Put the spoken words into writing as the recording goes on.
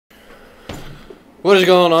What is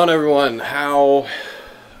going on, everyone?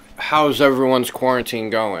 How's everyone's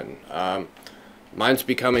quarantine going? Mine's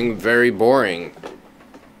becoming very boring.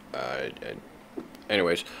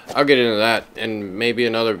 Anyways, I'll get into that in maybe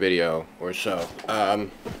another video or so.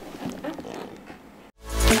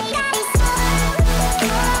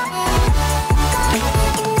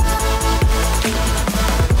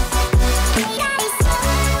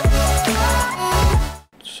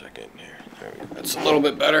 Second here. There we go. That's a little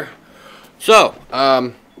bit better. So,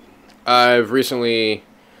 I've recently,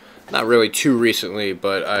 not really too recently,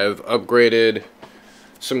 but I've upgraded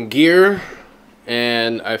some gear,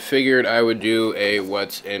 and I figured I would do a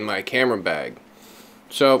what's in my camera bag.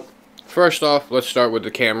 So, first off, let's start with the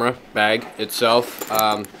camera bag itself.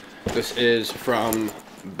 This is from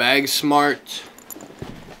Bag Smart.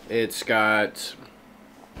 It's got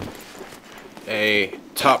a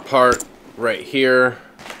top part right here,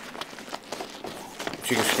 which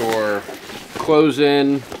you can store clothes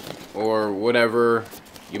in or whatever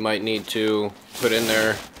you might need to put in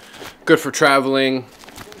there. Good for traveling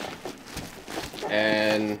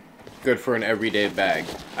and good for an everyday bag.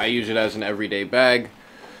 I use it as an everyday bag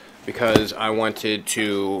because I wanted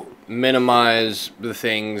to minimize the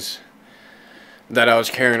things that I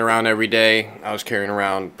was carrying around every day. I was carrying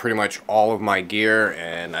around pretty much all of my gear,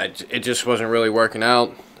 and it just wasn't really working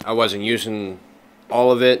out. I wasn't using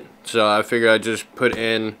all of it, so I figured I'd just put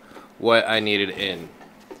in what I needed in.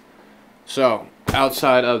 So,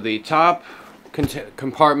 outside of the top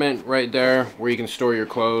compartment right there, where you can store your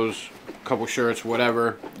clothes, a couple shirts,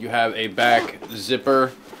 whatever, you have a back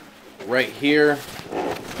zipper right here,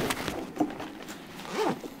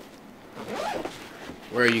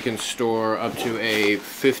 where you can store up to a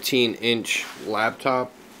 15-inch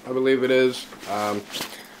laptop, I believe it is. I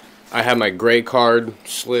have my gray card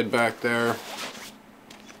slid back there,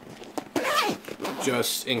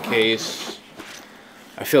 just in case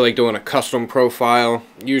I feel like doing a custom profile.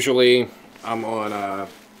 Usually I'm on a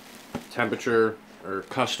temperature or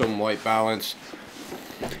custom white balance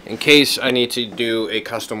in case I need to do a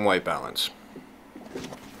custom white balance.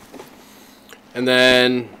 And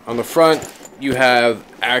then on the front you have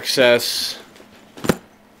access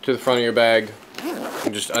to the front of your bag. You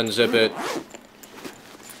can just unzip it,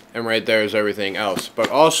 and right there is everything else.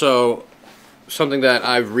 But also, something that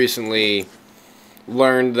I've recently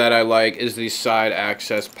learned that I like is the side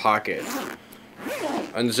access pocket.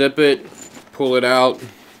 Unzip it, pull it out,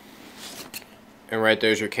 and right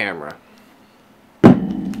there's your camera.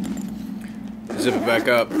 Zip it back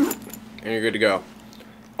up, and you're good to go.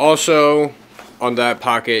 Also, on that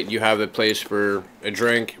pocket you have the place for a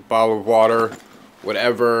drink, bottle of water,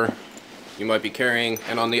 whatever you might be carrying.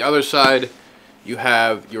 And on the other side you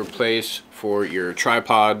have your place for your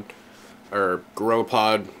tripod or gorilla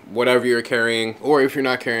pod, whatever you're carrying. Or if you're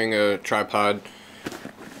not carrying a tripod,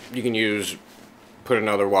 you can put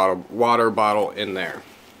another water bottle in there.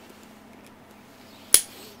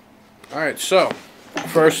 Alright, so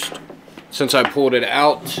first, since I pulled it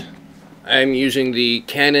out, I'm using the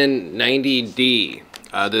Canon 90D.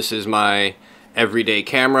 This is my everyday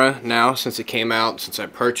camera now since it came out, since I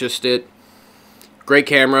purchased it. Great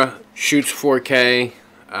camera, shoots 4K.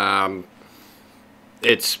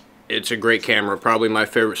 It's a great camera, probably my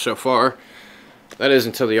favorite so far. That is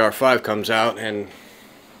until the R5 comes out, and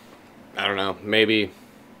I don't know, maybe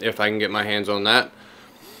if I can get my hands on that.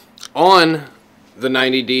 On the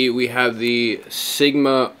 90D we have the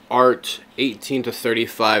Sigma Art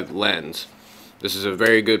 18-35 lens. This is a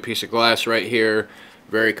very good piece of glass right here,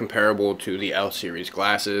 very comparable to the L series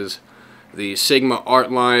glasses. The Sigma Art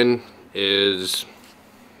line is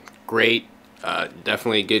great,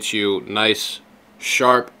 definitely gets you nice,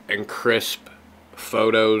 sharp and crisp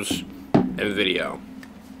photos and video.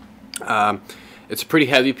 It's a pretty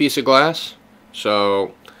heavy piece of glass,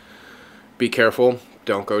 so be careful,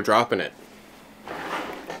 don't go dropping it.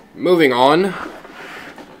 Moving on,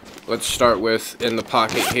 let's start with, in the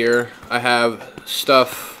pocket here, I have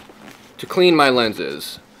stuff to clean my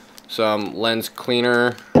lenses. Some lens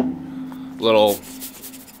cleaner, little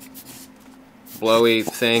blowy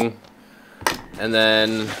thing, and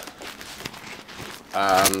then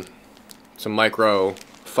some micro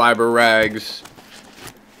fiber rags,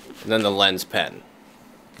 and then the lens pen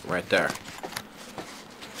right there,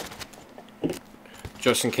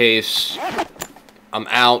 just in case I'm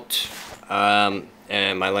out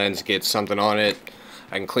and my lens gets something on it.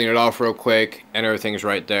 I can clean it off real quick and everything's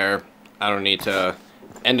right there. I don't need to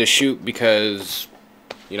end a shoot because,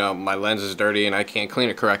 you know, my lens is dirty and I can't clean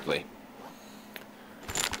it correctly.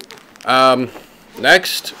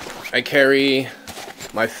 Next, I carry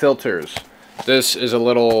my filters. This is a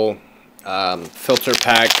little filter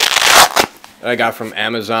pack that I got from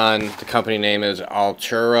Amazon. The company name is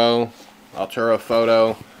Altura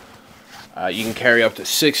Photo. You can carry up to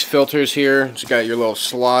 6 filters here. It's got your little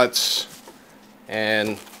slots,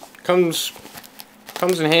 and comes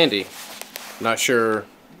in handy. Not sure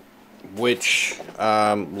which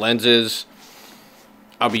lenses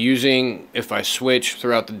I'll be using. If I switch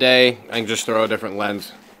throughout the day, I can just throw a different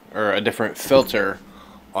lens or a different filter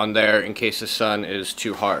on there in case the sun is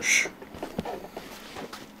too harsh.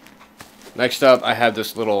 Next up, I have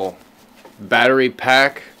this little battery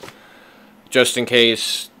pack just in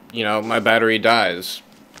case, you know, my battery dies.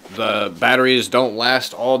 The batteries don't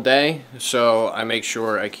last all day, so I make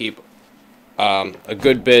sure I keep a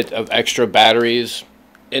good bit of extra batteries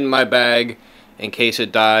in my bag in case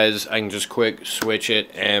it dies. I can just quick switch it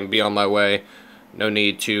and be on my way. No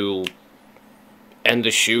need to end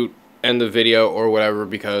the shoot, end the video, or whatever,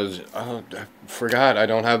 because I forgot I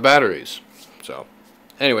don't have batteries. So,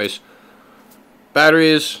 anyways,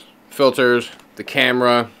 batteries, filters, the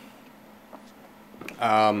camera,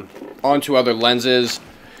 onto other lenses.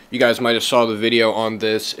 You guys might have saw the video on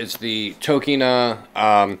this. It's the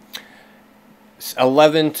Tokina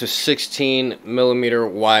 11 to 16 millimeter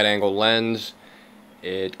wide angle lens.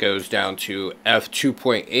 It goes down to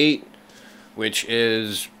f2.8, which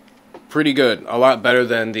is pretty good. A lot better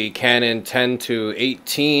than the Canon 10 to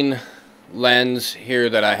 18 lens here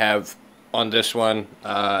that I have on this one.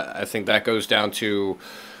 I think that goes down to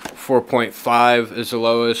 4.5 is the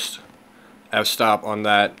lowest f-stop on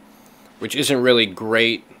that, which isn't really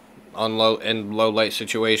great on low light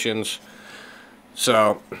situations.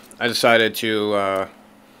 So I decided to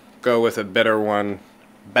go with a better one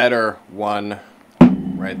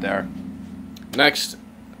right there. Next,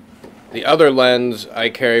 the other lens I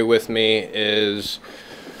carry with me is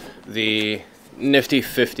the Nifty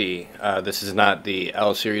 50. This is not the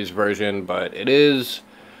L series version, but it is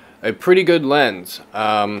a pretty good lens.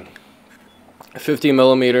 50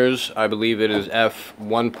 millimeters, I believe it is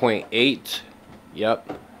f1.8.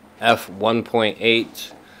 Yep,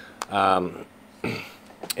 f1.8.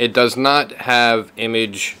 It does not have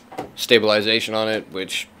image stabilization on it,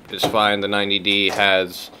 which is fine. The 90D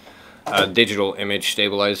has digital image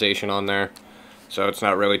stabilization on there, so it's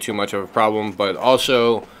not really too much of a problem, but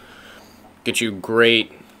also get you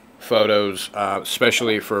great photos,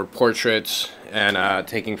 especially for portraits and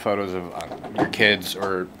taking photos of your kids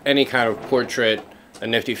or any kind of portrait. A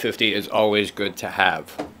Nifty 50 is always good to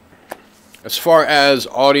have. As far as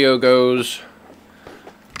audio goes,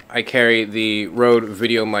 I carry the Rode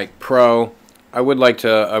VideoMic Pro. I would like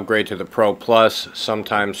to upgrade to the Pro Plus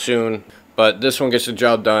sometime soon, but this one gets the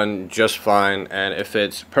job done just fine, and it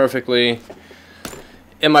fits perfectly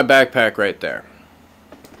in my backpack right there.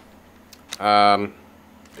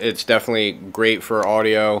 It's definitely great for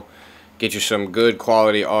audio. Get you some good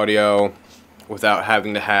quality audio without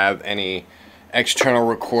having to have any external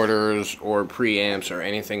recorders or preamps or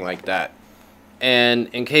anything like that. And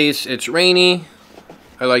in case it's rainy,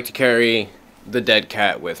 I like to carry the dead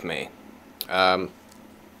cat with me.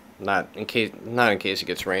 Not in case it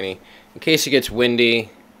gets rainy. In case it gets windy,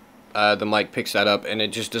 the mic picks that up, and it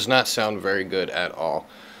just does not sound very good at all.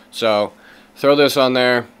 So throw this on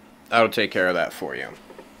there. That'll take care of that for you.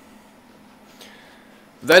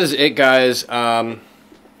 That is it, guys. I've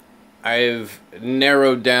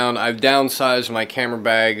narrowed down, I've downsized my camera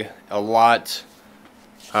bag a lot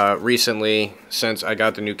recently since I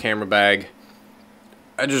got the new camera bag.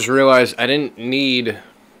 I just realized I didn't need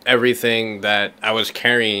everything that I was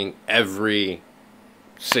carrying every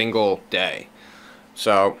single day.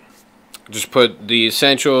 So just put the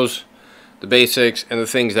essentials, the basics, and the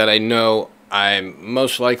things that I know I'm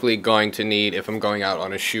most likely going to need if I'm going out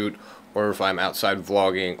on a shoot or if I'm outside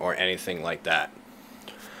vlogging or anything like that.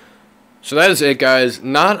 So that is it, guys.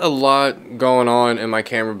 Not a lot going on in my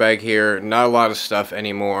camera bag here. Not a lot of stuff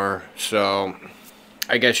anymore. So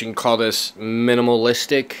I guess you can call this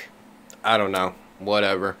minimalistic. I don't know.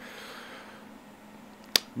 Whatever.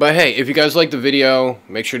 But hey, if you guys like the video,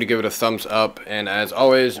 make sure to give it a thumbs up. And as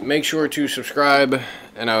always, make sure to subscribe.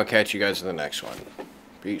 And I will catch you guys in the next one.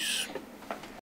 Peace.